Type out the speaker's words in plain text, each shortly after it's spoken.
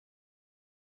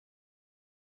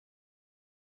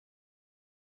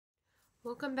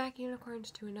Welcome back,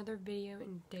 unicorns, to another video.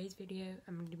 In today's video,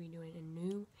 I'm going to be doing a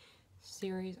new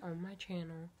series on my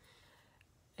channel,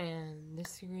 and this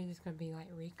series is going to be like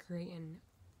recreating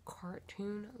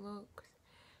cartoon looks,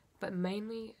 but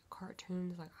mainly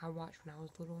cartoons like I watched when I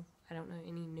was little. I don't know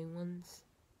any new ones,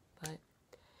 but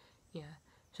yeah.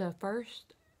 So the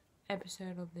first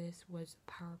episode of this was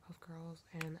Powerpuff Girls,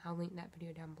 and I'll link that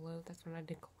video down below. That's when I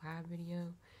did a collab video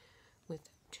with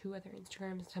 2 other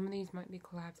Instagrams. Some of these might be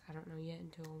collabs, I don't know yet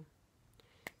until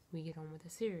we get on with the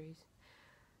series.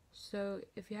 So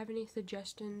if you have any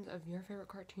suggestions of your favorite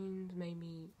cartoons,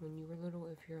 maybe when you were little,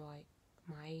 if you're like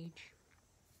my age,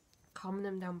 comment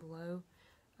them down below.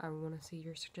 I want to see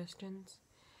your suggestions.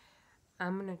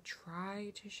 I'm going to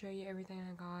try to show you everything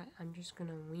I got. I'm just going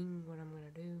to wing what I'm going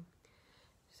to do.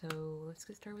 So let's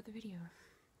get started with the video.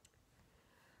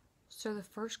 So the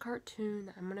first cartoon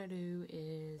that I'm going to do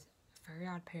is Very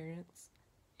Odd Parents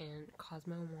and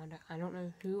Cosmo Wanda. I don't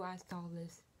know who I saw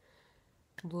this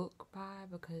look by,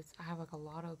 because I have like a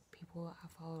lot of people I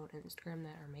follow on Instagram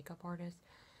that are makeup artists,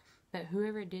 but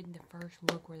whoever did the first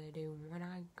look where they do one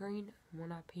eye green,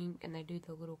 one eye pink, and they do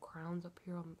the little crowns up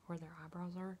here on where their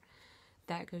eyebrows are,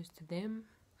 that goes to them.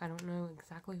 I don't know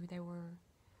exactly who they were,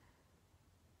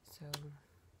 so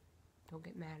don't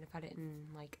get mad if I didn't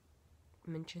like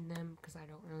mention them, because I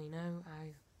don't really know.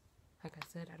 Like I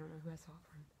said, I don't know who I saw it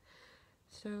from.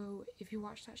 So if you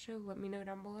watched that show, let me know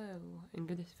down below, and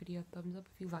give this video a thumbs up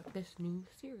if you like this new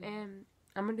series. And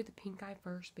I'm gonna do the pink eye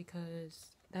first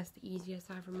because that's the easiest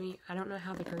eye for me. I don't know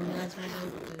how the green eye's gonna go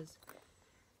because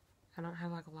I don't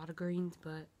have like a lot of greens,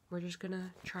 but we're just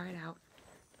gonna try it out.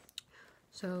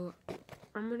 So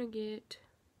I'm gonna get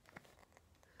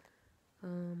a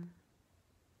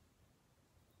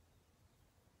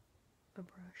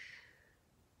brush.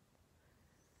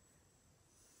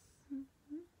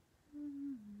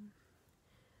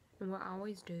 And what I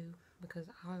always do, because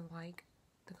I like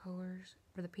the colors,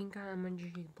 for the pink eye I'm going to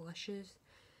use blushes.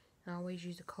 I always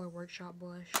use a Color Workshop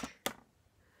blush.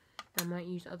 I might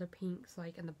use other pinks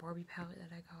like in the Barbie palette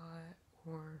that I got,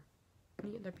 or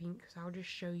any other pinks. I'll just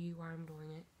show you why I'm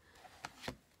doing it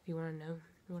if you want to know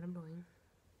what I'm doing.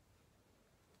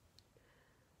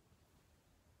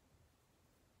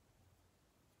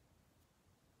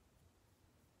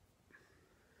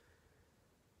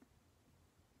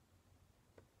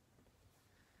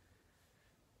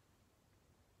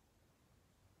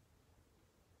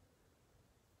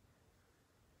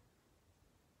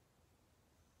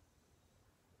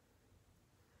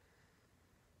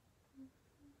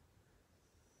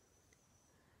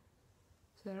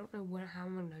 So I don't know how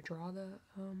I'm going to draw the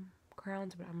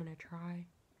crowns, but I'm going to try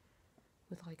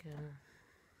with like a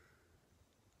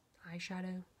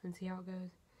eyeshadow and see how it goes.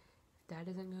 If that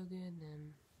doesn't go good,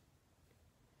 then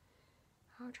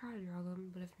I'll try to draw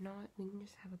them, but if not, we can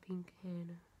just have a pink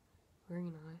and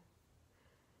green eye.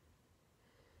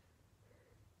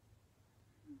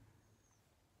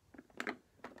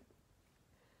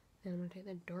 Then I'm going to take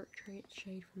the dark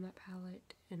shade from that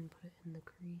palette and put it in the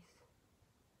crease.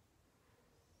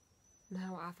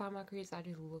 Now, I find my crease, I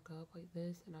just look up like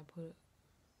this and I put it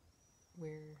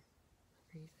where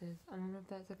the crease is. I don't know if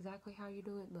that's exactly how you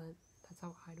do it, but that's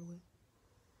how I do it.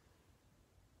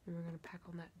 And we're going to pack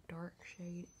on that dark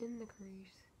shade in the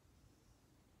crease.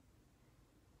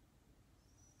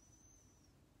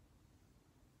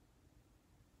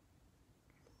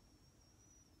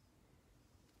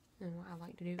 And what I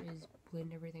like to do is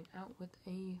blend everything out with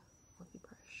a fluffy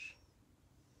brush.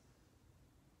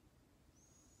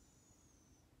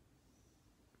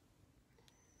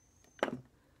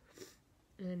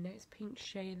 And the next pink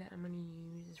shade that I'm going to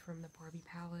use is from the Barbie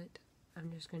palette.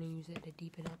 I'm just going to use it to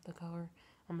deepen up the color.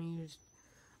 I'm going to use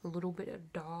a little bit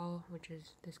of Doll, which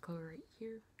is this color right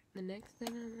here. The next thing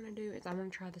I'm going to do is I'm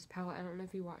going to try this palette. I don't know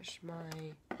if you watched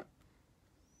my,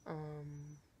 I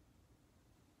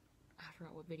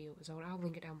forgot what video it was on. I'll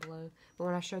link it down below. But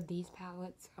when I showed these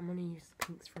palettes, I'm going to use the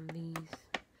pinks from these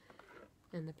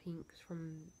and the pinks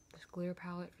from this glitter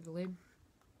palette for the lid.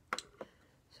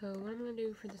 So what I'm going to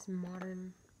do for this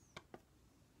modern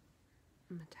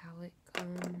metallic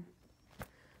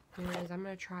is I'm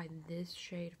going to try this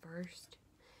shade first.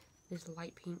 This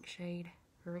light pink shade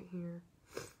right here.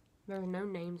 There are no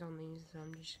names on these, so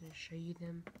I'm just going to show you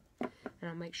them. And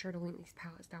I'll make sure to link these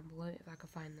palettes down below if I can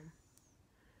find them.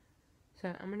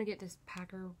 So I'm going to get this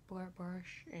Packer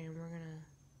brush and we're going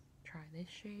to try this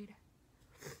shade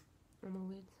on the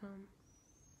lid some.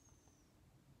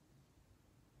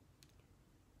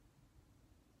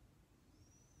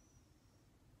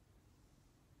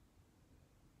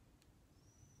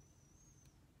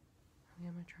 I'm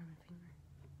going to try my finger,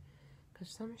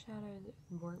 Because some shadows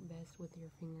work best with your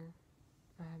finger,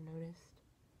 I have noticed.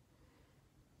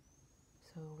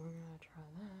 So we're gonna try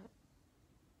that.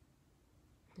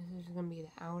 This is gonna be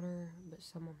the outer, but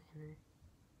some on the inner.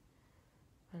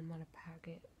 I'm gonna pack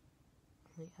it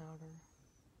on the outer.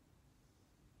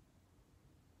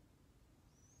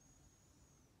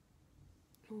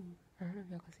 Ooh, I don't know if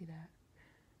y'all can see that.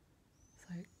 It's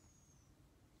like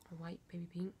a light baby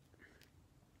pink.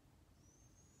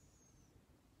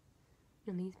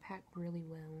 And these pack really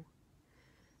well.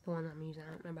 The one I'm using,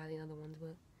 I don't know about the other ones,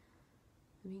 but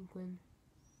the pink one.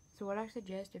 So what I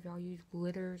suggest, if y'all use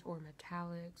glitters or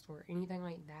metallics or anything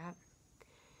like that,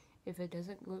 if it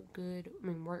doesn't look good,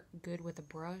 work good with a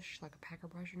brush, like a packer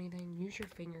brush or anything, use your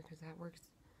finger because that works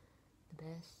the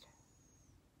best.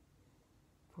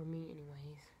 For me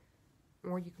anyways.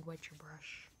 Or you could wet your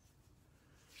brush.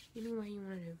 Any way you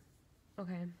want to do.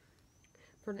 Okay.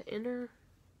 For the inner,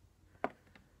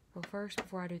 well first,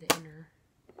 before I do the inner,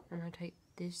 I'm going to take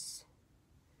this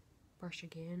brush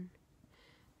again.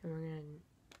 And we're going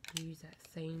to use that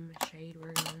same shade.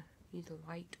 We're going to use the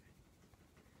light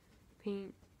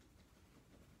pink.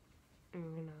 And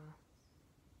we're going to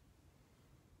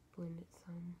blend it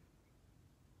some.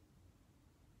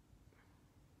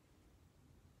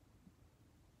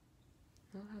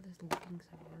 I love how this looking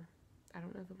so far. I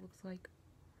don't know if it looks like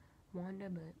Wanda,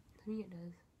 but to me it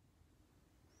does.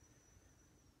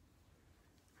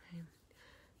 Okay.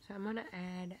 So I'm gonna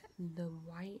add the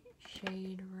white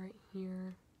shade right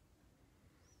here.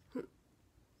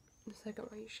 The second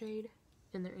white shade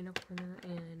in the inner corner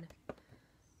and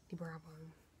the brow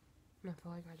bone. And I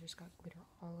feel like I just got glitter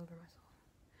all over myself.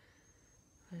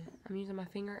 Okay. I'm using my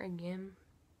finger again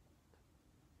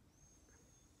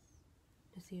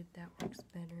to see if that works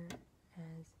better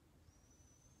as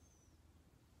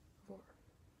before.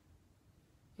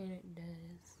 And it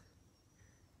does.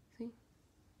 See?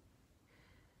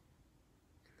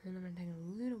 And then I'm going to take a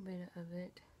little bit of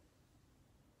it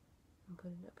and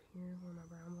put it up here where my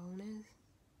brown bone is.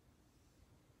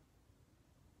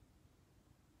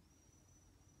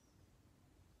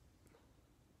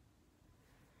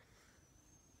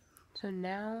 So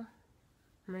now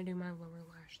I'm going to do my lower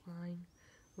lash line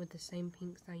with the same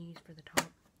pinks I used for the top.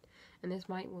 And this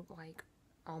might look like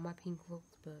all my pink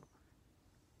looks, but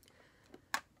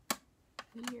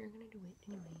we are going to do it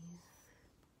anyways.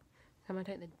 So I'm going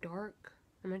to take the dark,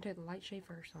 I'm going to take the light shade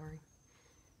first, sorry,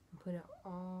 and put it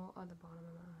all at the bottom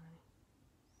of my eye.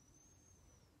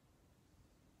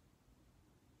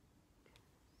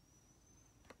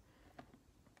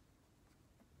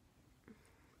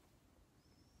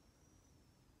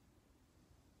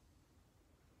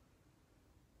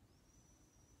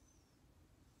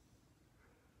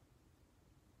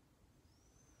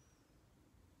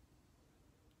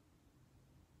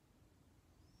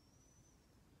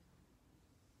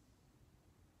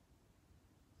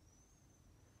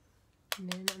 And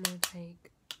then I'm going to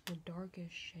take the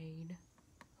darkest shade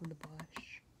of the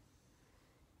blush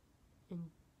and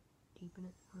deepen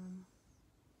it some.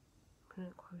 Put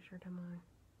it closer to my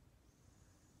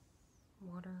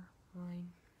water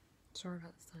line. Sorry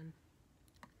about the sun.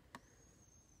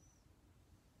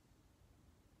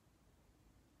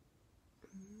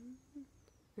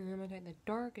 And then I'm going to take the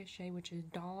darkest shade, which is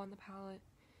Doll on the palette.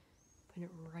 Put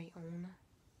it right on.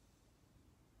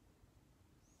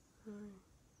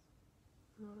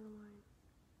 Waterline.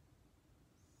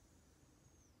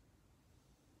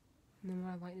 And then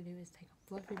what I like to do is take a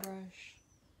fluffy brush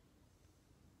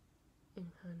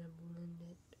and kind of blend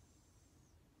it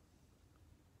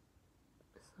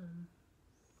some.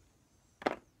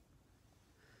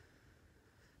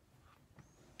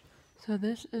 So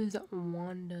this is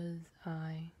Wanda's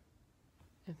eye,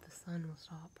 if the sun will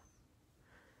stop.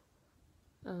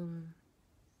 I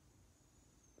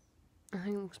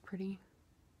think it looks pretty.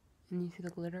 And you see the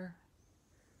glitter.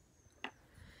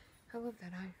 I love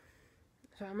that eye.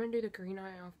 So I'm going to do the green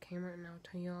eye off camera and I'll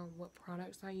tell y'all what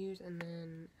products I use. And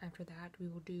then after that we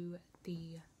will do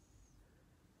the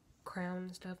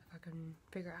crown stuff if I can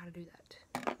figure out how to do that.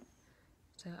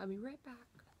 So I'll be right back.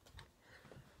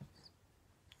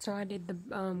 So I did the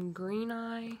green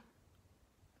eye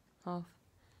off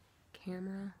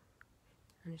camera.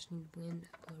 I just need to blend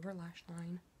the lower lash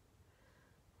line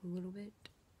a little bit.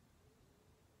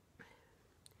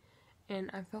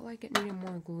 And I felt like it needed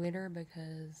more glitter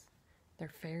because they're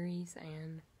fairies,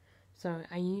 and so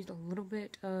I used a little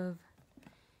bit of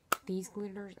these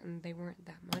glitters and they weren't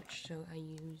that much, so I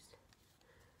used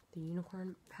the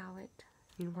Unicorn palette,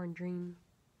 Unicorn Dream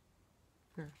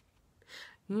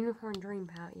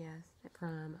palette, yes,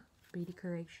 from Beauty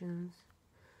Creations.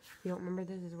 you don't remember,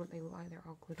 this is what they look like. They're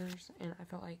all glitters, and I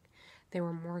felt like they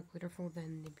were more glitterful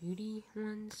than the beauty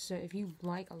ones. So if you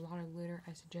like a lot of glitter,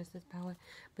 I suggest this palette.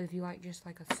 But if you like just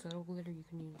like a subtle glitter, you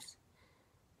can use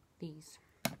these.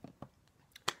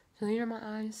 So these are my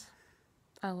eyes.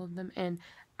 I love them, and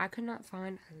I could not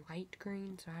find a light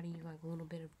green, so I had to use like a little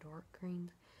bit of dark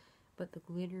greens. But the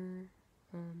glitter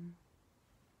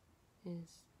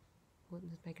is what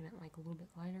is making it like a little bit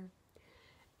lighter.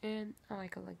 And I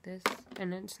like it like this.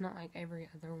 And it's not like every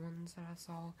other ones that I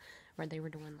saw where they were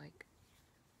doing like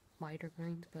lighter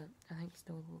greens, but I think it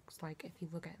still looks like, if you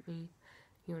look at me,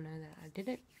 you'll know that I did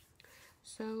it.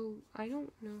 So I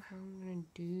don't know how I'm gonna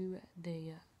do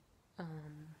the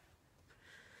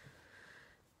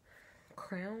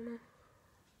crown.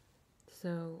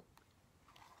 So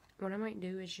what I might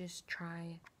do is just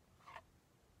try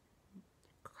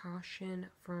Caution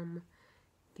from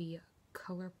the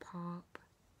ColourPop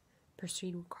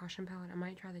Proceed with Caution palette. I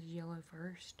might try this yellow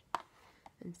first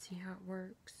and see how it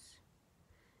works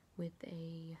with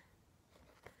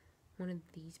one of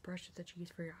these brushes that you use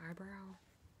for your eyebrow.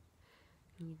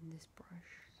 I'm using this brush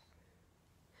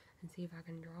and see if I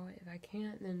can draw it. If I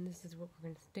can't, then this is what we're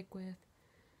going to stick with.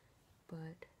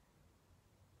 But,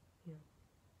 you know.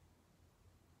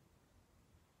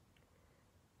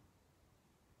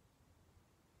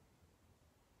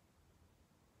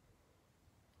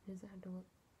 It doesn't have to look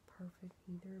perfect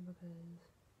either, because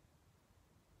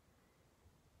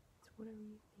it's whatever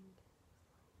you think.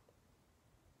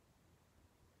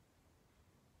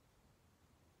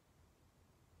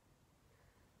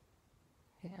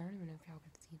 Okay, I don't even know if y'all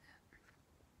can see that.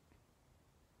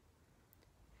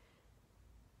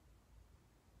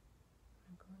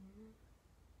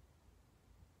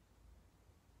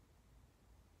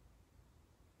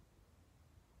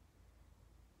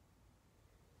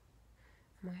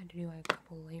 I might have to do like a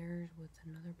couple layers with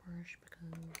another brush, because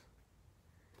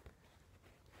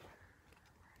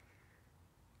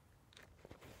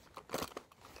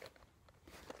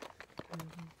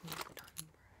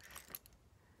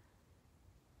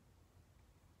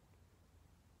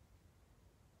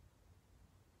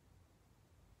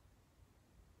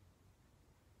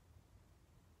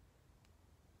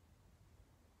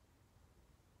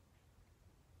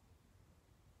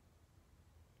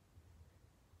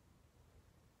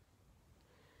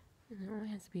and it only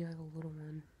has to be like a little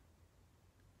one.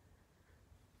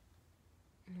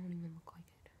 It don't even look like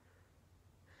it.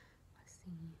 Let's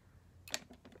see.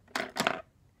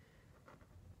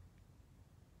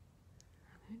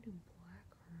 I'm gonna do black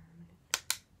around it.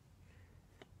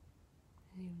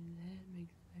 Maybe that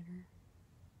makes it better.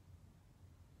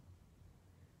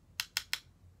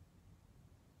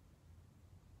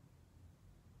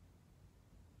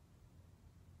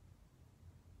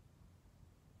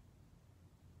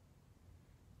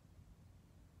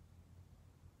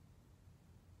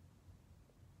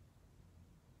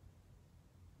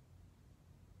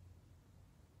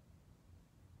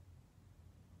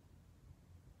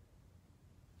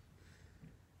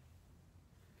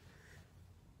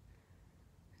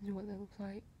 This is what that looks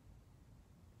like.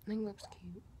 I think it looks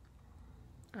cute.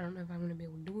 I don't know if I'm gonna be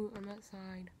able to do it on that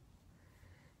side,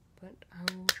 but I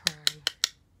will try.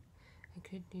 I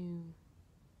could do.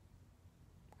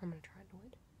 I'm gonna try to do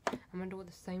it. I'm gonna do it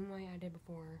the same way I did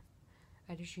before.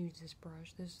 I just use this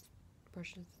brush. This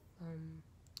brush is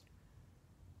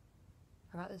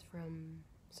I got this from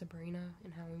Sabrina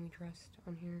and How We Trust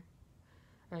on here.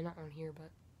 Not on here, but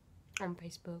on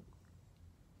Facebook.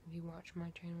 If you watch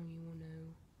my channel, you will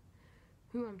know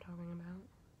who I'm talking about.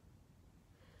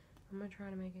 I'm gonna try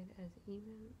to make it as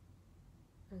even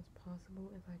as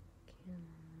possible. If I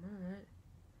cannot,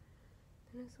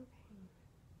 then it's okay.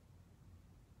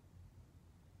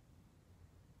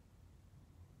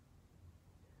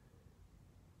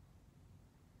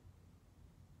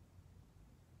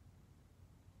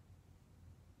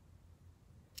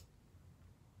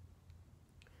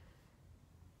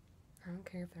 I don't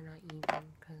care if they're not even,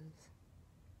 because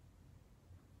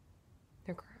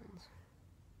they're crowns.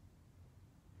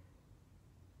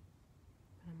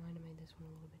 But I might have made this one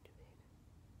a little bit too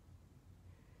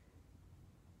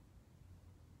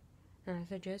big. And I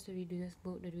suggest if you do this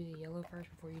look to do the yellow first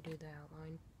before you do the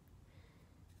outline,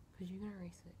 because you're going to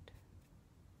erase it.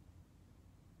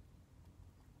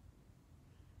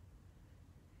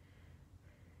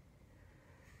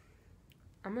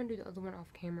 I'm going to do the other one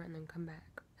off camera and then come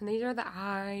back. And these are the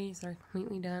eyes. They're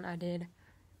completely done. I did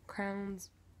crowns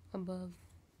above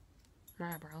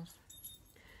my eyebrows.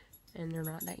 And they're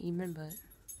not that even, but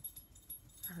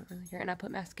I don't really care. And I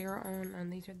put mascara on.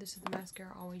 And this is the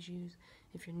mascara I always use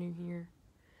if you're new here.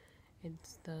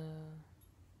 It's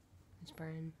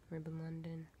brand Ribbon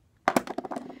London.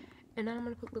 And now I'm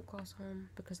going to put lip gloss on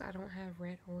because I don't have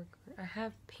red or green. I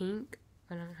have pink,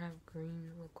 but I don't have green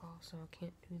lip gloss, so I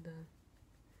can't do the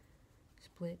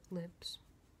split lips.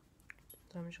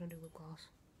 So I'm just going to do lip gloss.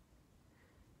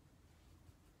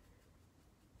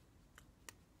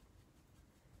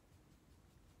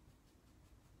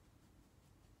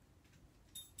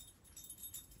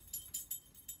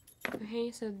 Okay,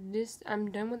 so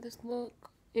I'm done with this look.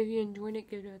 If you enjoyed it,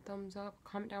 give it a thumbs up.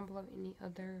 Comment down below any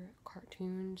other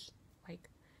cartoons, like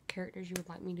characters you would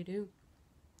like me to do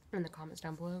in the comments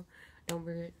down below. Don't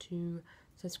forget to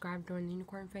subscribe, join the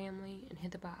unicorn family, and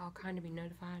hit the bell icon to be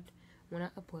notified when I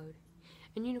upload.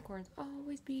 And unicorns,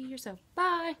 always be yourself.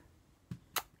 Bye!